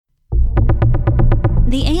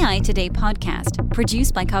The AI Today podcast,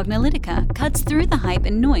 produced by Cognilytica, cuts through the hype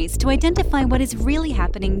and noise to identify what is really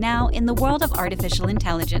happening now in the world of artificial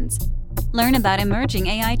intelligence. Learn about emerging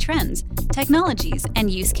AI trends, technologies,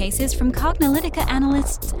 and use cases from Cognilytica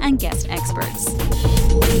analysts and guest experts.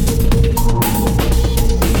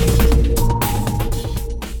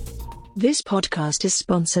 This podcast is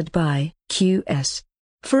sponsored by QS.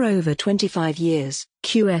 For over 25 years,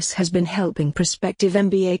 QS has been helping prospective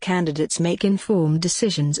MBA candidates make informed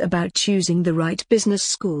decisions about choosing the right business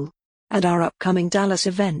school. At our upcoming Dallas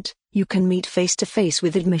event, you can meet face-to-face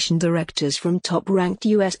with admission directors from top-ranked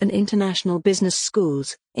U.S. and international business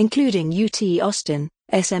schools, including UT Austin,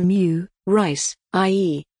 SMU, Rice,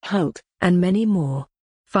 IE, Hult, and many more.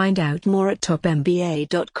 Find out more at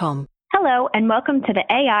topmba.com. Hello, and welcome to the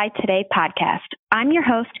AI Today podcast. I'm your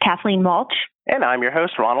host, Kathleen Walsh. And I'm your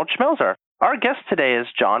host, Ronald Schmelzer. Our guest today is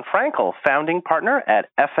John Frankel, founding partner at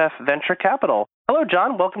ffVC Capital. Hello,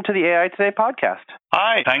 John. Welcome to the AI Today podcast.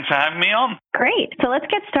 Hi. Thanks for having me on. Great. So let's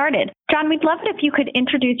get started. John, we'd love it if you could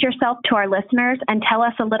introduce yourself to our listeners and tell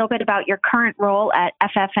us a little bit about your current role at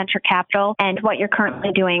ffVC Capital and what you're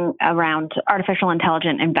currently doing around artificial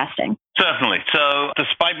intelligence investing. Certainly. So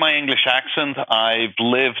despite my English accent, I've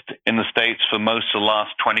lived in the States for most of the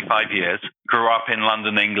last 25 years. Grew up in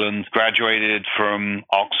London, England, graduated from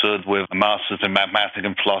Oxford with a master's in mathematics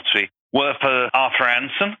and philosophy. Worked for Arthur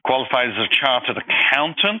Andersen, qualified as a chartered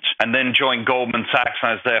accountant, and then joined Goldman Sachs.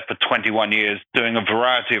 I was there for 21 years, doing a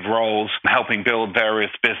variety of roles, helping build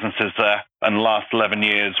various businesses there. And the last 11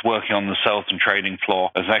 years, working on the sales and trading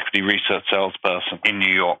floor as an equity research salesperson in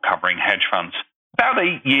New York, covering hedge funds. About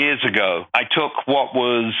 8 years ago, I took what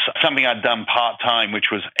was something I'd done part-time,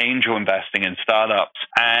 which was angel investing in startups,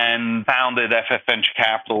 and founded ffVC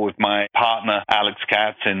Capital with my partner, Alex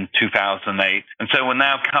Katz, in 2008. And so we're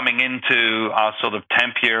now coming into our sort of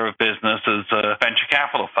 10th year of business as a venture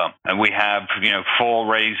capital firm. And we have,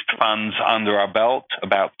 4 raised funds under our belt,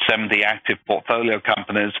 about 70 active portfolio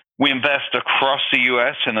companies. We invest across the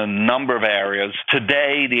U.S. in a number of areas.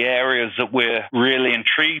 Today, the areas that we're really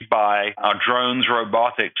intrigued by are drones,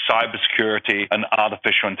 robotics, cybersecurity, and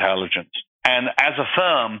artificial intelligence. And as a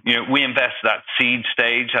firm, we invest at that seed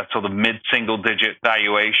stage, that sort of mid-single-digit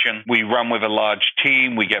valuation. We run with a large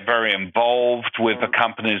team. We get very involved with the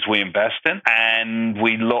companies we invest in, and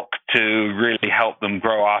we look to really help them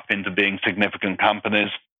grow up into being significant companies.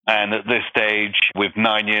 And at this stage, with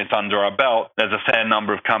 9 years under our belt, there's a fair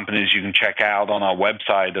number of companies you can check out on our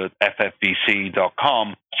website at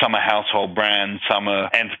ffVC.com. Some are household brands, some are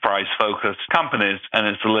enterprise-focused companies, and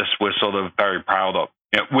it's a list we're sort of very proud of.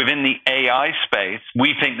 Within the AI space,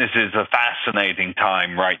 we think this is a fascinating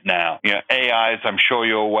time right now. AI, as I'm sure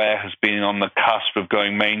you're aware, has been on the cusp of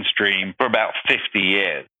going mainstream for about 50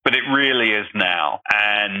 years. But it really is now.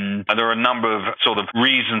 And there are a number of sort of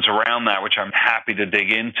reasons around that, which I'm happy to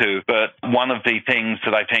dig into. But one of the things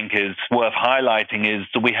that I think is worth highlighting is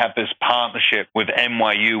that we have this partnership with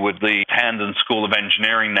NYU, with the Tandon School of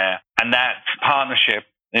Engineering there. And that partnership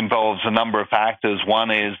involves a number of factors. One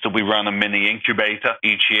is that we run a mini incubator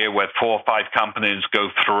each year where 4 or 5 companies go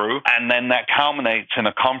through, and then that culminates in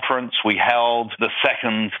a conference. We held the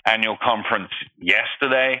 2nd annual conference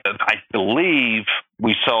yesterday. I believe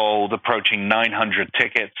we sold approaching 900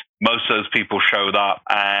 tickets. Most of those people showed up,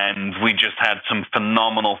 and we just had some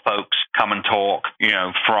phenomenal folks come and talk,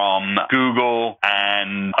 from Google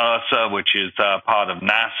and URSA, which is part of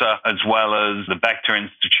NASA, as well as the Vector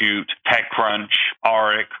Institute, TechCrunch,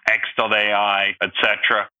 Oric, X.AI,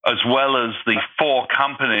 etc., as well as the 4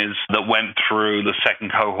 companies that went through the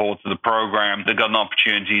 2nd cohort of the program that got an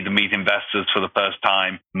opportunity to meet investors for the first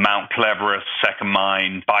time: Mount Cleverest, Second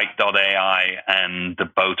Mind, Bite.ai, and the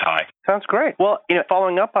Bowtie. Sounds great. Well,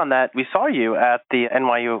 following up on that, we saw you at the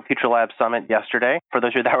NYU Future Lab Summit yesterday. For those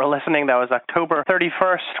of you that were listening, that was October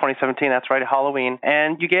 31st, 2017. That's right, Halloween.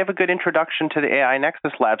 And you gave a good introduction to the AI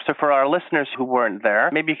Nexus Lab. So for our listeners who weren't there,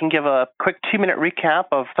 maybe you can give a quick 2-minute recap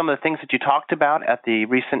of some of the things that you talked about at the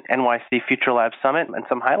recent NYC Future Lab Summit and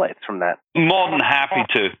some highlights from that. More than happy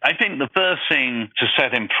to. I think the first thing to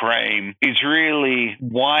set in frame is really,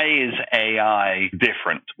 why is AI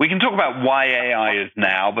different? We can talk about why AI is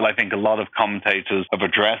now, but I think a lot of commentators have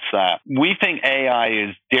addressed that. We think AI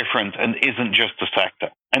is different and isn't just a sector.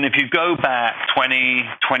 And if you go back 20,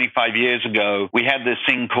 25 years ago, we had this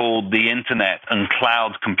thing called the internet and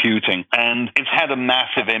cloud computing, and it's had a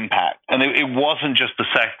massive impact. And it wasn't just the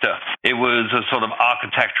sector. It was a sort of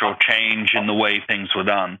architectural change in the way things were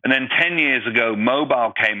done. And then 10 years ago,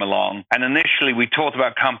 mobile came along, and initially we talked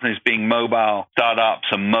about companies being mobile startups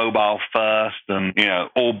and mobile first and,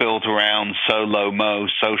 all built around SOLO-MO,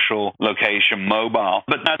 social location mobile.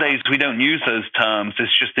 But nowadays we don't use those terms.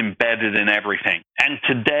 It's just embedded in everything. And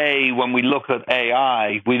today, when we look at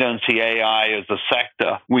AI, we don't see AI as a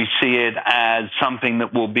sector. We see it as something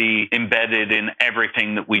that will be embedded in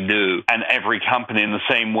everything that we do and every company, in the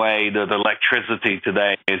same way that electricity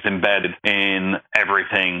today is embedded in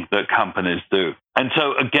everything that companies do. And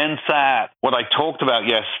so against that, what I talked about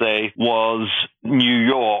yesterday was New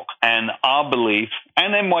York and our belief,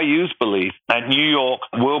 and NYU's belief, that New York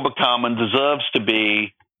will become and deserves to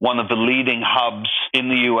be one of the leading hubs in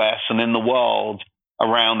the US and in the world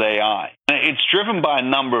around AI. It's driven by a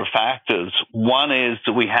number of factors. One is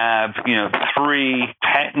that we have, 3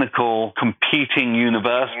 technical competing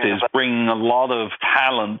universities bringing a lot of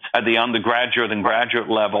talent at the undergraduate and graduate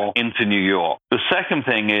level into New York. The second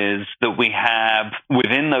thing is that we have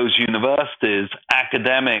within those universities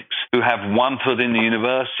academics who have one foot in the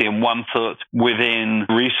university and one foot within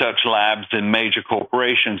research labs in major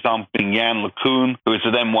corporations. I'm being Jan LeCun, who is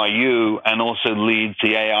at NYU and also leads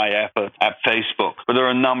the AI effort at Facebook. But there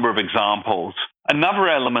are a number of examples. Another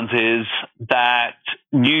element is that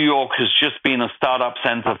New York has just been a startup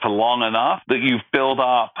center for long enough that you've built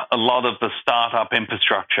up a lot of the startup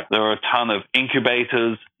infrastructure. There are a ton of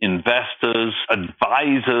incubators, investors,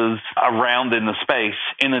 advisors around in the space.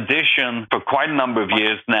 In addition, for quite a number of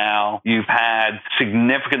years now, you've had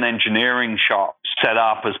significant engineering shops set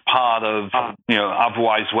up as part of,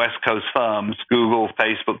 otherwise West Coast firms. Google,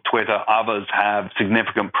 Facebook, Twitter, others have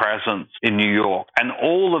significant presence in New York. And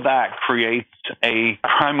all of that creates a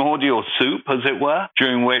primordial soup, as it were,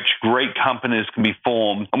 during which great companies can be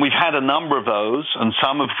formed. And we've had a number of those, and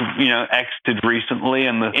some have, exited recently,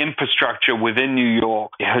 and the infrastructure within New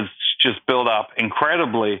York has just built up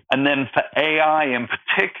incredibly. And then for AI in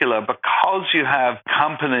particular, because you have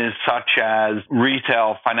companies such as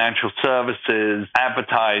retail, financial services,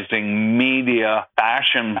 advertising, media,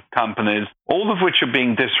 fashion companies, all of which are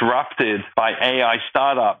being disrupted by AI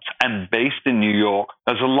startups and based in New York,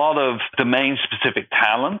 there's a lot of domain-specific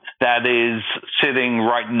talent that is sitting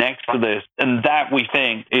right next to this. And that, we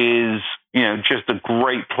think, is just a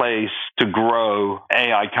great place to grow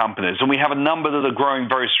AI companies. And we have a number that are growing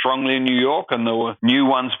very strongly in New York, and there were new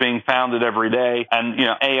ones being founded every day. And,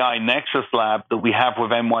 AI Nexus Lab that we have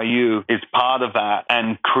with NYU is part of that,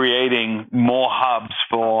 and creating more hubs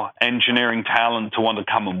for engineering talent to want to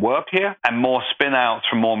come and work here, and more spin-outs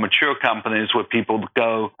from more mature companies where people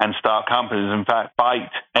go and start companies. In fact, Byte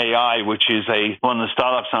AI, which is one of the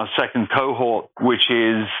startups in our second cohort, which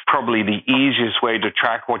is probably the easiest way to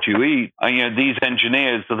track what you eat. These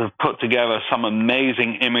engineers that have put together some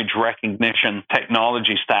amazing image recognition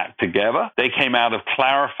technology stack together, they came out of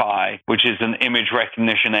Clarify, which is an image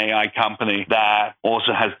recognition AI company that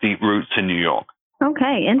also has deep roots in New York.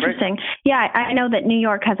 Okay, interesting. Great. Yeah, I know that New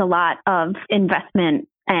York has a lot of investment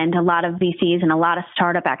and a lot of VCs and a lot of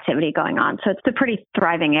startup activity going on. So it's a pretty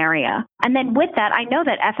thriving area. And then with that, I know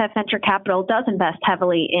that FF Venture Capital does invest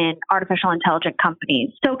heavily in artificial intelligence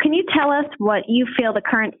companies. So can you tell us what you feel the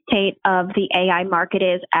current state of the AI market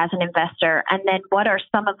is as an investor? And then what are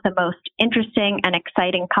some of the most interesting and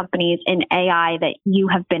exciting companies in AI that you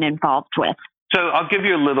have been involved with? So I'll give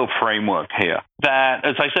you a little framework here. That,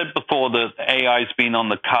 as I said before, that AI's been on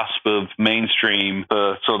the cusp of mainstream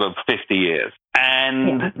for sort of 50 years.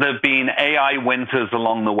 And there have been AI winters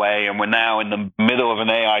along the way, and we're now in the middle of an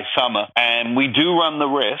AI summer. And we do run the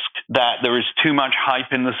risk that there is too much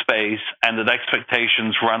hype in the space and that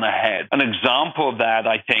expectations run ahead. An example of that,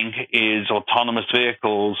 I think, is autonomous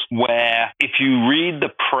vehicles, where if you read the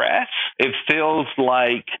press, it feels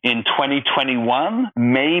like in 2021,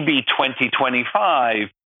 maybe 2025,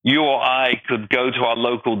 you or I could go to our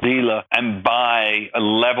local dealer and buy a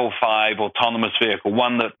level 5 autonomous vehicle,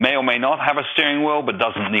 one that may or may not have a steering wheel but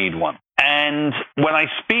doesn't need one. And when I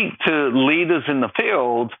speak to leaders in the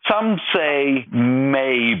field, some say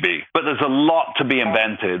maybe, but there's a lot to be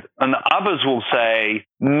invented. And others will say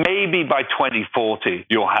maybe by 2040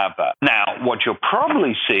 you'll have that. Now, what you'll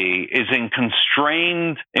probably see is in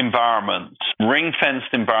constrained environments,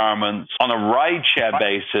 ring-fenced environments, on a ride-share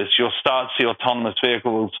basis, you'll start to see autonomous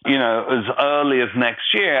vehicles, as early as next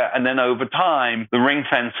year. And then over time, the ring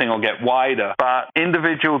fencing will get wider. But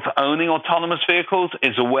individuals owning autonomous vehicles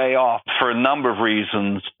is a way off. for a number of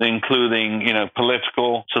reasons, including,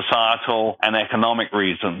 political, societal, and economic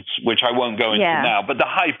reasons, which I won't go into now, but the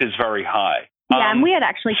hype is very high. Yeah, and we had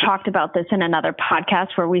actually talked about this in another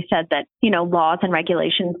podcast where we said that, laws and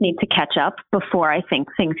regulations need to catch up before I think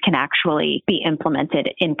things can actually be implemented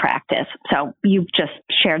in practice. So you've just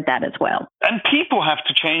shared that as well. And people have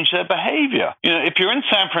to change their behavior. If you're in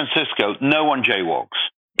San Francisco, no one jaywalks.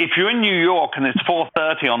 If you're in New York and it's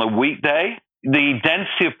 4:30 on a weekday, the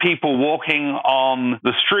density of people walking on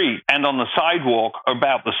the street and on the sidewalk are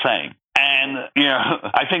about the same. And,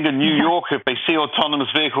 I think in New York, if they see autonomous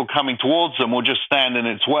vehicle coming towards them, will just stand in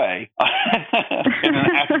its way in an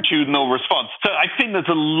attitudinal response. So I think there's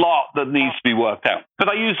a lot that needs to be worked out. But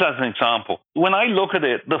I use that as an example. When I look at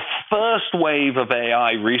it, the first wave of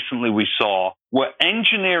AI recently we saw were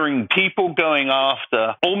engineering people going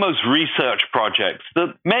after almost research projects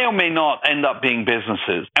that may or may not end up being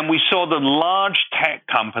businesses. And we saw the large tech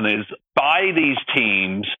companies buy these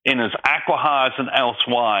teams in as acqui-hires and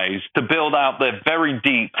elsewise to build out their very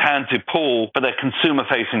deep talented pool for their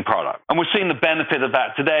consumer-facing product. And we're seeing the benefit of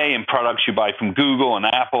that today in products you buy from Google and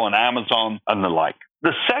Apple and Amazon and the like.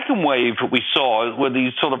 The second wave that we saw were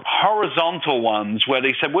these sort of horizontal ones where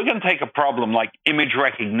they said, we're going to take a problem like image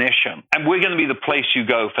recognition, and we're going to be the place you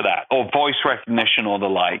go for that, or voice recognition or the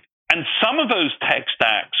like. And some of those tech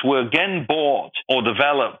stacks were again bought or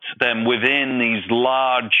developed them within these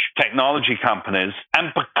large technology companies.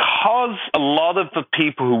 And because a lot of the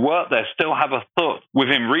people who work there still have a foot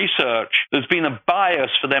within research, there's been a bias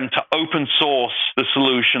for them to open source the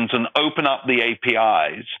solutions and open up the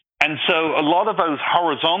APIs. And so a lot of those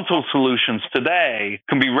horizontal solutions today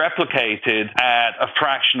can be replicated at a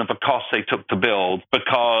fraction of the cost they took to build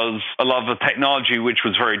because a lot of the technology, which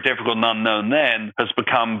was very difficult and unknown then, has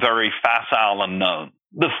become very facile and known.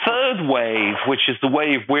 The third wave, which is the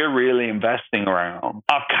wave we're really investing around,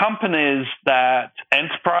 are companies that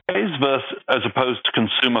enterprise versus as opposed to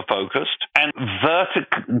consumer focused and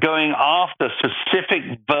going after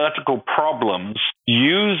specific vertical problems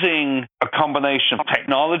using a combination of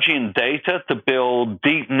technology and data to build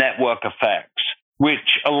deep network effects,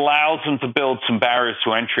 which allows them to build some barriers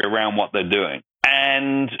to entry around what they're doing.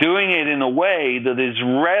 And doing it in a way that is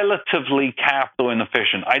relatively capital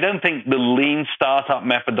inefficient. I don't think the lean startup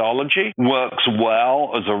methodology works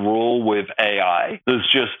well as a rule with AI. There's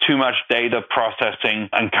just too much data processing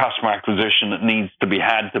and customer acquisition that needs to be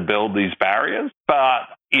had to build these barriers. But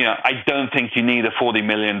I don't think you need a $40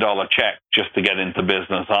 million check just to get into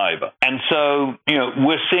business either. And so,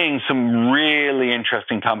 we're seeing some really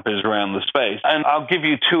interesting companies around the space. And I'll give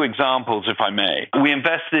you two examples, if I may. We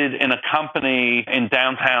invested in a company in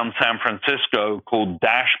downtown San Francisco called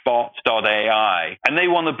Dashbot.ai, and they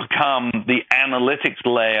want to become the analytics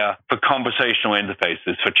layer for conversational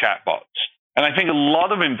interfaces for chatbots. And I think a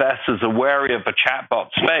lot of investors are wary of the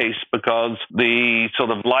chatbot space because the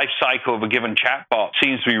sort of life cycle of a given chatbot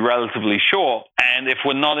seems to be relatively short. And if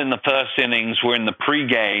we're not in the first innings, we're in the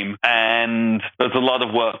pregame, and there's a lot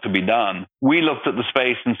of work to be done. We looked at the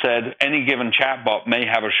space and said, any given chatbot may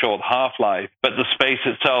have a short half-life, but the space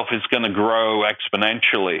itself is going to grow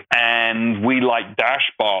exponentially. And we like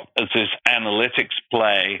Dashbot as this analytics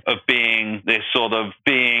play of being this sort of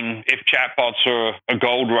if chatbots are a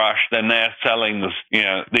gold rush, then they're selling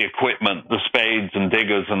the equipment, the spades and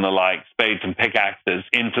diggers and the like, spades and pickaxes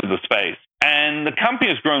into the space. And the company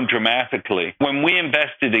has grown dramatically. When we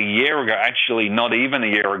invested a year ago, actually not even a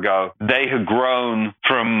year ago, they had grown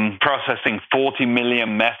from processing 40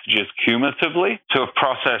 million messages cumulatively to have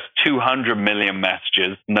processed 200 million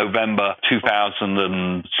messages November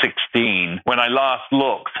 2016. When I last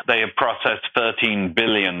looked, they have processed 13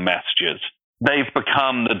 billion messages. They've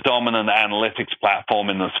become the dominant analytics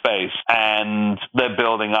platform in the space, and they're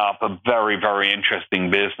building up a very, very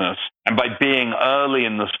interesting business. And by being early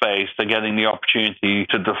in the space, they're getting the opportunity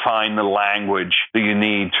to define the language that you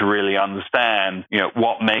need to really understand,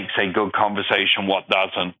 what makes a good conversation, what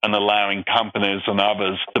doesn't, and allowing companies and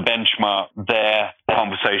others to benchmark their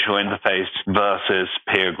conversational interface versus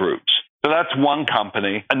peer groups. So that's one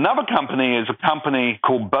company. Another company is a company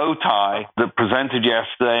called Bowtie that presented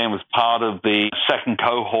yesterday and was part of the second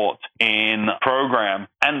cohort in program.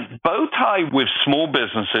 And Bowtie with small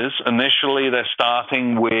businesses, initially they're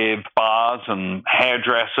starting with bars and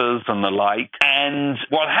hairdressers and the like. And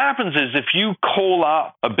what happens is if you call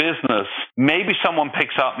up a business, maybe someone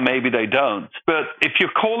picks up, maybe they don't. But if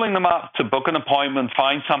you're calling them up to book an appointment,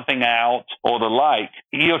 find something out or the like,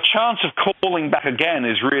 your chance of calling back again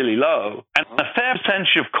is really low. so. And a fair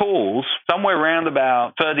percentage of calls, somewhere around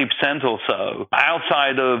about 30% or so,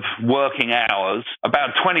 outside of working hours, about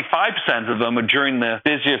 25% of them are during the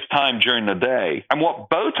busiest time during the day. And what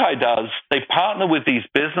Bowtie does, they partner with these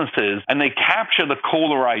businesses and they capture the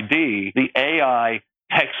caller ID, the AI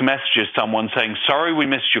text messages someone saying, sorry, we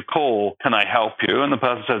missed your call. Can I help you? And the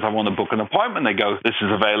person says, I want to book an appointment. They go, this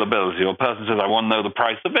is availability. Or the person says, I want to know the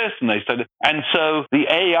price of this. And they said, and so the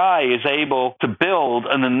AI is able to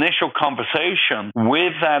build an initial conversation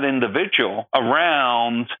with that individual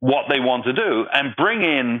around what they want to do and bring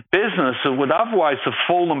in business that would otherwise have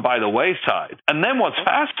fallen by the wayside. And then what's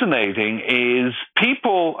fascinating is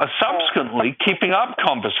people are subsequently keeping up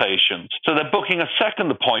conversations. So they're booking a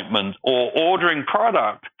second appointment or ordering products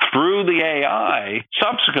through the AI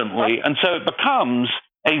subsequently. And so it becomes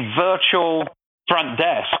a virtual front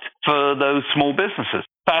desk for those small businesses.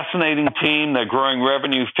 Fascinating team. They're growing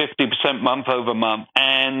revenue 50% month over month.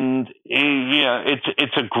 And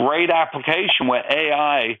it's a great application where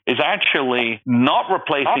AI is actually not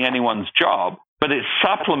replacing anyone's job, but it's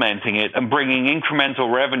supplementing it and bringing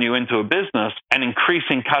incremental revenue into a business and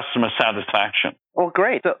increasing customer satisfaction. Well,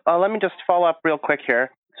 great. So let me just follow up real quick here.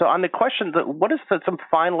 So on the question, what is some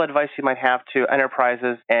final advice you might have to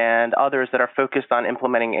enterprises and others that are focused on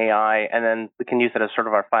implementing AI? And then we can use it as sort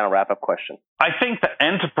of our final wrap-up question. I think that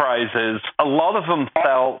enterprises, a lot of them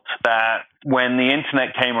felt that when the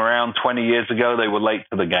internet came around 20 years ago, they were late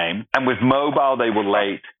to the game. And with mobile, they were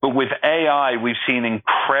late. But with AI, we've seen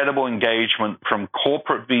incredible engagement from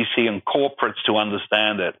corporate VC and corporates to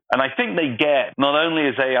understand it. And I think they get, not only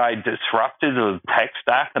is AI disrupted as a tech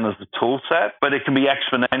stack and as a tool set, but it can be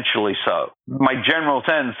exponentially so. My general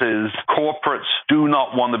sense is corporates do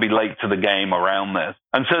not want to be late to the game around this.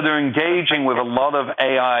 And so they're engaging with a lot of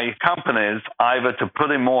AI companies either to put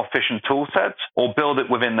in more efficient tool sets or build it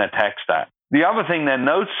within their tech stack. The other thing they're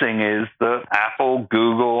noticing is that Apple,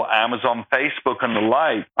 Google, Amazon, Facebook, and the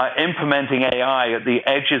like are implementing AI at the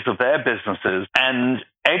edges of their businesses and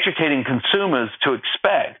educating consumers to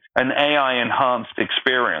expect an AI-enhanced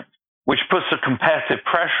experience, which puts a competitive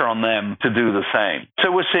pressure on them to do the same.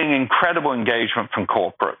 So we're seeing incredible engagement from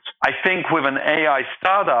corporates. I think with an AI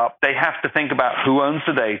startup, they have to think about who owns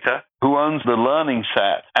the data, who owns the learning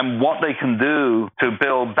set, and what they can do to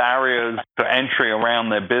build barriers to entry around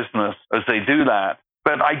their business as they do that.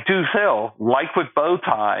 But I do feel, like with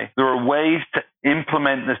Bowtie, there are ways to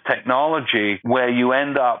implement this technology where you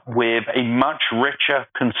end up with a much richer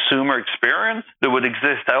consumer experience that would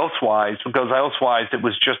exist elsewise, because elsewise it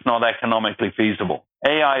was just not economically feasible.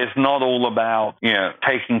 AI is not all about,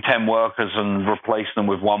 taking 10 workers and replacing them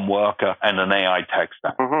with one worker and an AI tech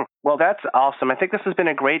stack. Mm-hmm. Well, that's awesome. I think this has been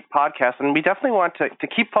a great podcast, and we definitely want to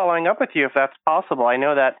keep following up with you if that's possible. I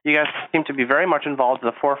know that you guys seem to be very much involved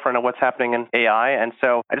at the forefront of what's happening in AI, and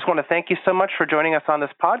so I just want to thank you so much for joining us on this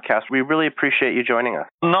podcast. We really appreciate you joining us.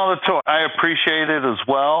 Not at all. I appreciate it as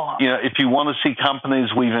well. If you want to see companies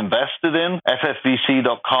we've invested in,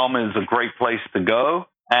 ffVC.com is a great place to go.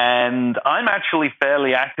 And I'm actually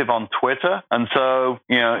fairly active on Twitter. And so,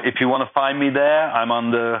 if you want to find me there, I'm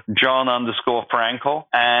under John_Frankel,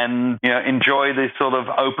 and, enjoy these sort of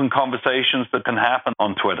open conversations that can happen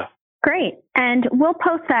on Twitter. Great. And we'll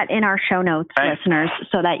post that in our show notes, listeners,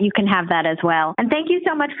 so that you can have that as well. And thank you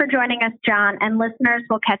so much for joining us, John. And listeners,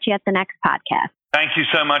 we'll catch you at the next podcast. Thank you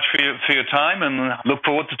so much for your time, and look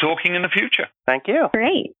forward to talking in the future. Thank you.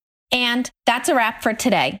 Great. And that's a wrap for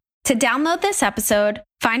today. To download this episode,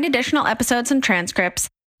 find additional episodes and transcripts,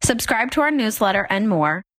 subscribe to our newsletter, and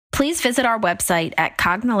more, please visit our website at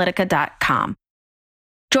cognilytica.com.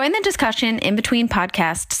 Join the discussion in between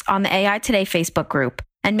podcasts on the AI Today Facebook group,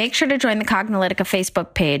 and make sure to join the Cognilytica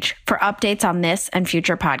Facebook page for updates on this and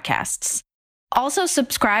future podcasts. Also,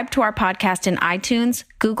 subscribe to our podcast in iTunes,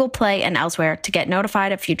 Google Play, and elsewhere to get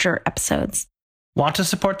notified of future episodes. Want to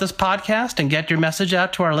support this podcast and get your message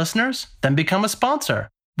out to our listeners? Then become a sponsor.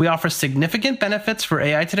 We offer significant benefits for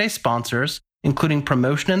AI Today sponsors, including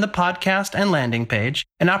promotion in the podcast and landing page,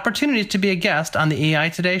 and opportunities to be a guest on the AI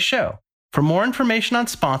Today show. For more information on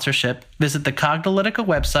sponsorship, visit the Cognilytica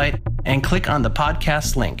website and click on the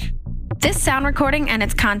podcast link. This sound recording and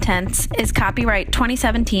its contents is copyright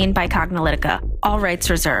 2017 by Cognilytica, all rights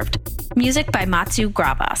reserved. Music by Matsu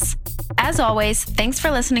Gravas. As always, thanks for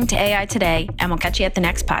listening to AI Today, and we'll catch you at the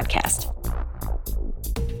next podcast.